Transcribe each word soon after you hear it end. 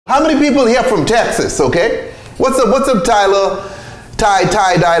How many people here from Texas, okay? What's up, Tyler?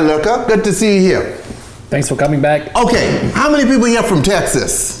 Tie-dye lurker. Good to see you here. Thanks for coming back. Okay, how many people here from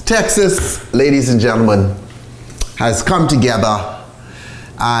Texas? Texas, ladies and gentlemen, has come together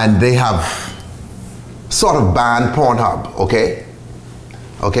and they have sort of banned Pornhub, okay?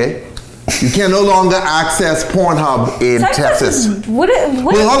 Okay? You can no longer access Pornhub in Texas. What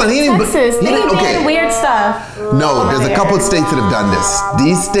well, hold on, Texas? They ban weird stuff. No, there's a couple of states that have done this.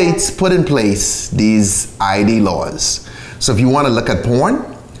 These states put in place these ID laws. So if you want to look at porn,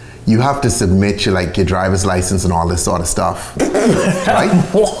 you have to submit your driver's license and all this sort of stuff, right?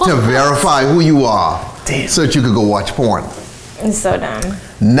 To verify who you are. Damn. So that you could go watch porn. It's so dumb.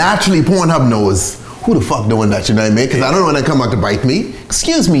 Naturally, Pornhub knows who the fuck doing that, you know what I mean? Because I don't want to come out to bite me.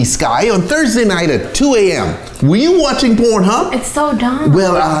 Excuse me, Skyy, on Thursday night at 2 a.m., were you watching Pornhub? It's so dumb.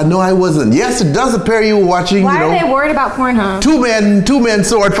 Well, no, I wasn't. Yes, it does appear you were watching, Why are they worried about Pornhub? Two men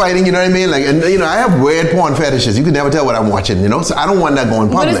sword fighting, you know what I mean? Like, and you know, I have weird porn fetishes. You can never tell what I'm watching, you know? So I don't want that going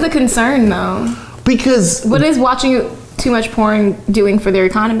public. What is the concern, though? Because... What is watching too much porn doing for their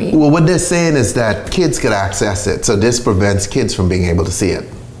economy? Well, what they're saying is that kids could access it, so this prevents kids from being able to see it.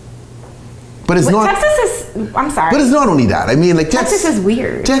 But it's not. Texas is. I'm sorry. But it's not only that. I mean, like Texas is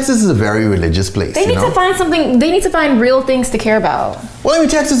weird. Texas is a very religious place. They need to find something. They need to find real things to care about. Well, I mean,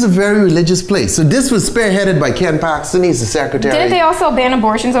 Texas is a very religious place. So this was spearheaded by Ken Paxton. He's the secretary. Didn't they also ban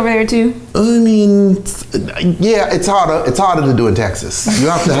abortions over there too? I mean, yeah, it's harder. It's harder to do in Texas. You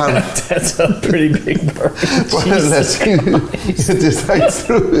have to have. That's a pretty big burden.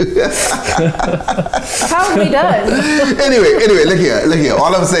 Probably does. Anyway, look here.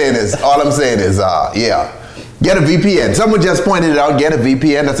 All I'm saying is, yeah. Get a VPN. Someone just pointed it out. Get a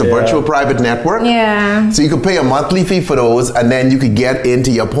VPN. That's a virtual private network. Yeah. So you could pay a monthly fee for those, and then you could get into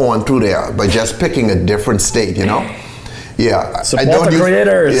your porn through there by just picking a different state. You know. Yeah. Support the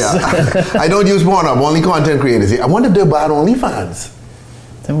creators. Yeah. I don't use Pornhub. Only content creators. I wonder if they're buying OnlyFans.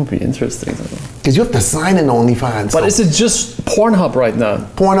 That would be interesting. Because you have to sign in OnlyFans. But is it just Pornhub right now?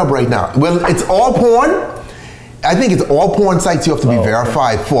 Pornhub right now. Well, it's all porn. I think it's all porn sites you have to be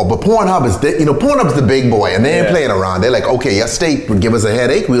verified for, but Pornhub is, Pornhub's the big boy, and they ain't playing around. They're like, okay, your state would give us a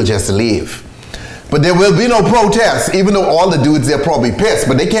headache, we'll just leave. But there will be no protests, even though all the dudes, they're probably pissed,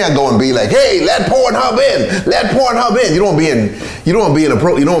 but they can't go and be like, hey, let Pornhub in, let Pornhub in. You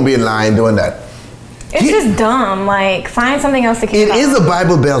don't be in line doing that. It's just dumb. Like, find something else to care about. It is a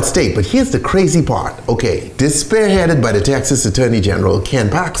Bible Belt state, but here's the crazy part. Okay, this spearheaded by the Texas Attorney General, Ken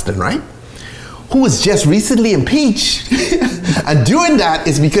Paxton, right? Who was just recently impeached. And doing that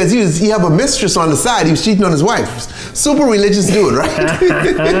is because he have a mistress on the side. He was cheating on his wife. Super religious dude, right? And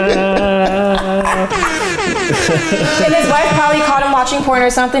his wife probably caught him watching porn or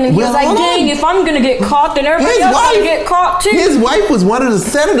something, and he was like, dang, if I'm gonna get caught, then everybody else gonna get caught too. His wife was one of the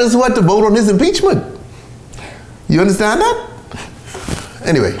senators who had to vote on his impeachment. You understand that?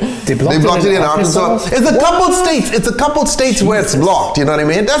 Anyway, they blocked it in Arkansas. It's a couple states where it's blocked, you know what I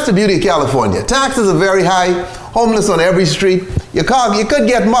mean? That's the beauty of California. Taxes are very high, homeless on every street. You could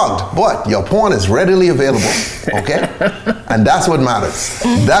get mugged, but your porn is readily available, okay? And that's what matters.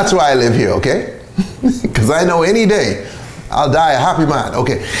 That's why I live here, okay? Because I know any day I'll die a happy man.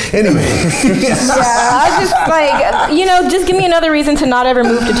 Okay, anyway. Yeah, I was just like, just give me another reason to not ever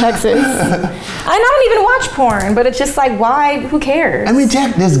move to Texas. I don't even watch porn, but it's just like, why? Who cares? I mean,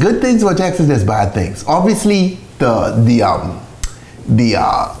 there's good things about Texas, there's bad things. Obviously, the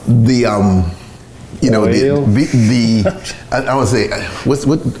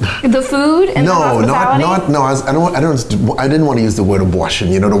food and the hospitality? I didn't want to use the word abortion.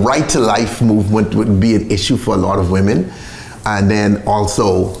 You know, the right to life movement would be an issue for a lot of women. And then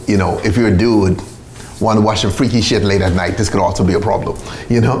also, if you're a dude, want to watch some freaky shit late at night, this could also be a problem,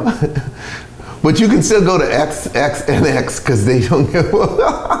 But you can still go to X and X because they don't give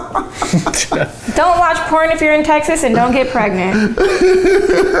Don't watch porn if you're in Texas and don't get pregnant.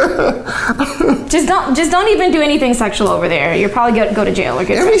 Just don't even do anything sexual over there. You'll probably go to jail or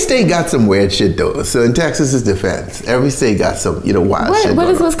get Every state got some weird shit though. So in Texas's defense, every state got some, wild shit. What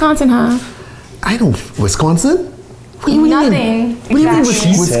does Wisconsin have? Wisconsin? What do you mean? Nothing. What do you mean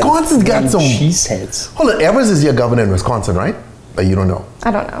Wisconsin's got some cheeseheads? Hold on, Evers is your governor in Wisconsin, right? But you don't know.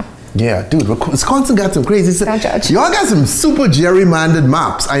 I don't know. Yeah, dude, Wisconsin got some crazy. Don't judge. Y'all got some super gerrymandered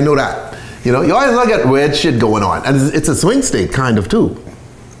maps. I know that. You always got weird shit going on, and it's a swing state kind of too,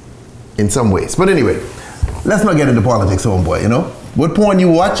 in some ways. But anyway, let's not get into politics, homeboy. What porn you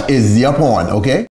watch is your porn, okay?